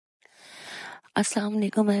अस्सलाम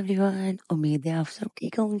वालेकुम एवरीवन। उम्मीद है आप सब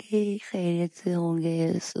ठीक होंगे, खैरियत से होंगे।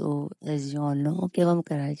 एज यू ऑल नो कि हम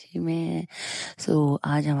कराची में हैं।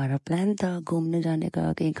 आज हमारा प्लान था घूमने जाने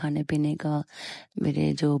का, कहीं खाने पीने का।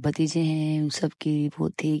 मेरे जो भतीजे हैं उन सब की वो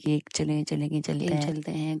थी कि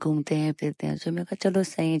चलते हैं घूमते हैं फिरते हैं। मैं कहा चलो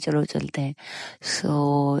सही है, चलो चलते हैं।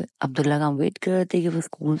 अब्दुल्ला का हम वेट कर रहे थे कि वो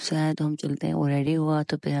स्कूल से आए तो हम चलते हैं। वो रेडी हुआ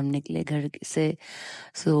तो फिर हम निकले घर से।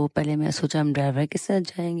 पहले मैं सोचा हम ड्राइवर के साथ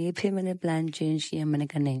जाएंगे, फिर मैंने प्लान चेंज किया। मैंने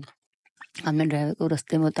कहा नहीं, हमने ड्राइवर को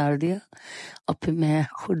रास्ते में उतार दिया और फिर मैं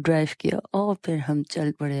खुद ड्राइव किया और फिर हम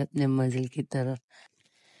चल पड़े अपने मंजिल की तरफ।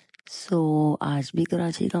 आज भी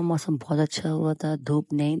कराची का मौसम बहुत अच्छा हुआ था,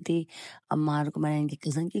 धूप नहीं थी। अम्मार को मैंने इनकी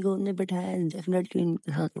कज़न की गोद में बिठाया। डेफिनेटली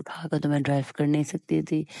उनके साथ उठाकर तो मैं ड्राइव कर नहीं सकती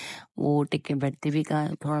थी, वो टिक के बैठते भी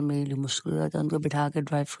कहाँ, थोड़ा मेरे लिए मुश्किल हो जाता उनको बिठा के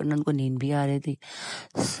ड्राइव करना, उनको नींद भी आ रही थी।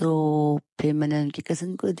 फिर मैंने उनकी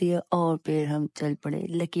कज़न को दिया और फिर हम चल पड़े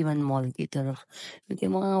लकी वन मॉल की तरफ, क्योंकि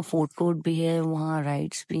वहाँ फूड कोर्ट भी है, वहाँ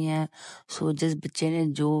राइड्स भी हैं। जिस बच्चे ने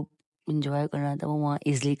जो इंजॉय करना था वो वहाँ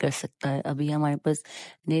इजीली कर सकता है। अभी हमारे पास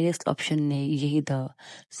नियरेस्ट ऑप्शन नहीं यही था।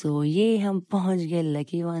 ये हम पहुंच गए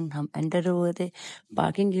लकी वन। हम एंटर हुए थे।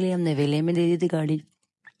 पार्किंग के लिए हमने वेले में दे दी थी गाड़ी,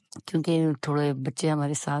 क्योंकि थोड़े बच्चे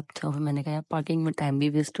हमारे साथ थे और फिर मैंने कहा यार पार्किंग में टाइम भी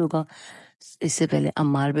वेस्ट होगा, इससे पहले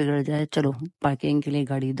अम्मार बिगड़ जाए, चलो पार्किंग के लिए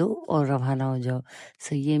गाड़ी दो और रवाना हो जाओ।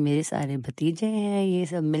 ये मेरे सारे भतीजे हैं, ये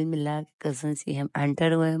सब मिल मिला के कजन्स ही हम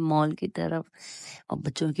एंटर हुए मॉल की तरफ और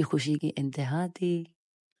बच्चों की खुशी की इंतहा थी।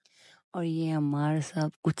 और ये अम्मार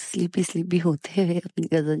साहब कुछ स्लीपी होते हुए अपनी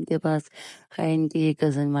कज़न के पास। खैर इनके ये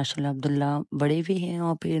कज़न माशाल्लाह अब्दुल्ला बड़े भी हैं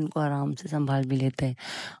और फिर इनको आराम से संभाल भी लेते हैं।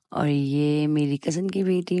 और ये मेरी कज़न की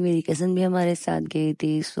बेटी, मेरी कज़न भी हमारे साथ गई थी।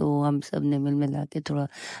 हम सब ने मिल मिला के थोड़ा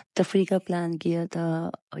तफरी का प्लान किया था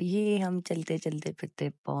और ये हम चलते चलते फिरते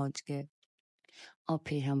पहुंच गए। और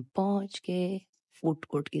फिर हम पहुंच के फूड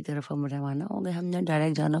कोर्ट की तरफ हम रवाना हो गए। हमने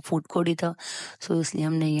डायरेक्ट जाना फूड कोर्ट ही था, इसलिए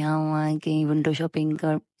हमने यहाँ वहाँ कहीं विंडो शॉपिंग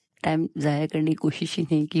का टाइम ज़ाया करने की कोशिश ही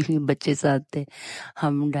नहीं की, क्योंकि बच्चे साथ थे।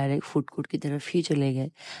 हम डायरेक्ट फूड कोर्ट की तरफ ही चले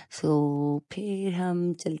गए। फिर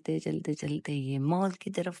हम चलते चलते चलते ये मॉल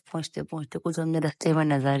की तरफ पहुँचते पहुँचते कुछ हमने रास्ते में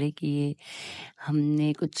नज़ारे किए,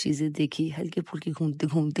 हमने कुछ चीज़ें देखी हल्की फुल्की घूमते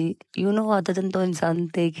घूमते। आदतन तो इंसान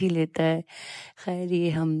देख ही लेता है। खैर ये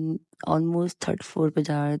हम ऑलमोस्ट थर्ड फ्लोर पे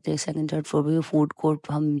जा रहे थे, सेकंड थर्ड फ्लोर पे फूड कोर्ट,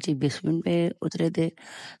 हम नीचे बेसमेंट पे उतरे थे।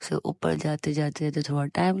 ऊपर जाते जाते जाते थोड़ा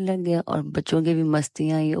टाइम लग गया और बच्चों की भी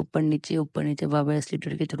मस्तियाँ, ये ऊपर नीचे बाबा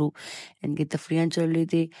एस्लेटर के थ्रू इनकी तफरियाँ चल रही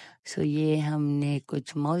थी। ये हमने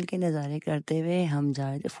कुछ मॉल के नज़ारे करते हुए हम जा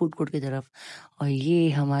रहे थे फूड कोर्ट की तरफ। और ये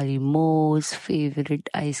हमारी मोस्ट फेवरेट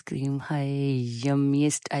आइसक्रीम है,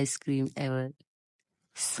 यम्मीएस्ट आइसक्रीम एवर।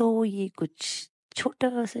 ये कुछ छोटा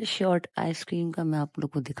सा शॉर्ट आइसक्रीम का मैं आप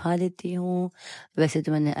लोग को दिखा देती हूँ। वैसे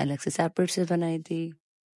तो मैंने अलग से सेपरेट से बनाई थी।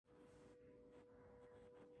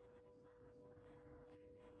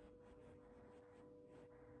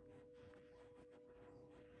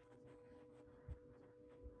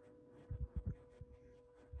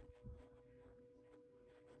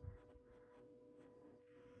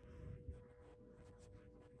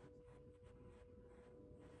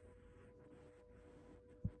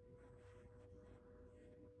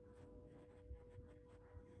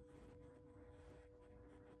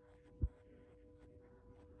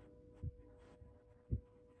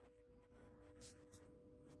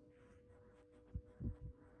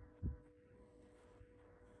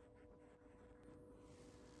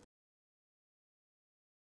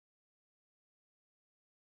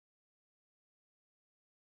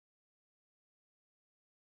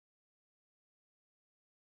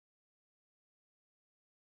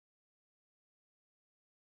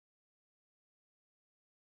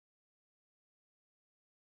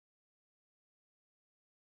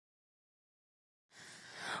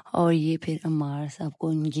 और ये फिर अम्मार साहब को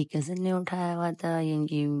उनकी कज़न ने उठाया हुआ था, ये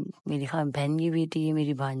इनकी मेरी बहन की बेटी है,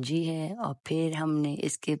 मेरी भांजी है। और फिर हमने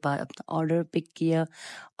इसके बाद अपना ऑर्डर पिक किया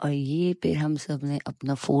और ये फिर हम सब ने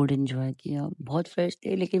अपना फूड एंजॉय किया। बहुत फ्रेश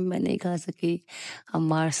थे लेकिन मैं नहीं खा सकी।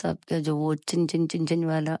 अम्मार साहब का जो वो चिन चिन चिन चिन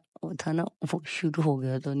वाला वो था ना, वो शुरू हो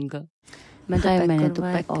गया था उनका। मैंने तो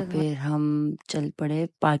पैक और फिर हम चल पड़े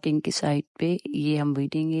पार्किंग की साइड पे। ये हम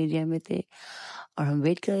वेटिंग एरिया में थे और हम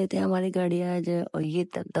वेट कर रहे थे हमारी गाड़ी आ जाए। और ये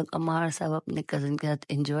तब तक अमार साहब अपने कज़न के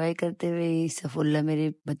साथ एंजॉय करते हुए, सफुल्ला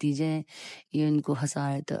मेरे भतीजे हैं, ये उनको हंसा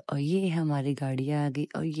रहे थे। और ये हमारी गाड़ी आ गई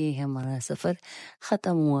और ये हमारा सफ़र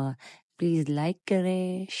ख़त्म हुआ। प्लीज़ लाइक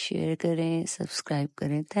करें, शेयर करें, सब्सक्राइब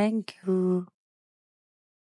करें। Thank you.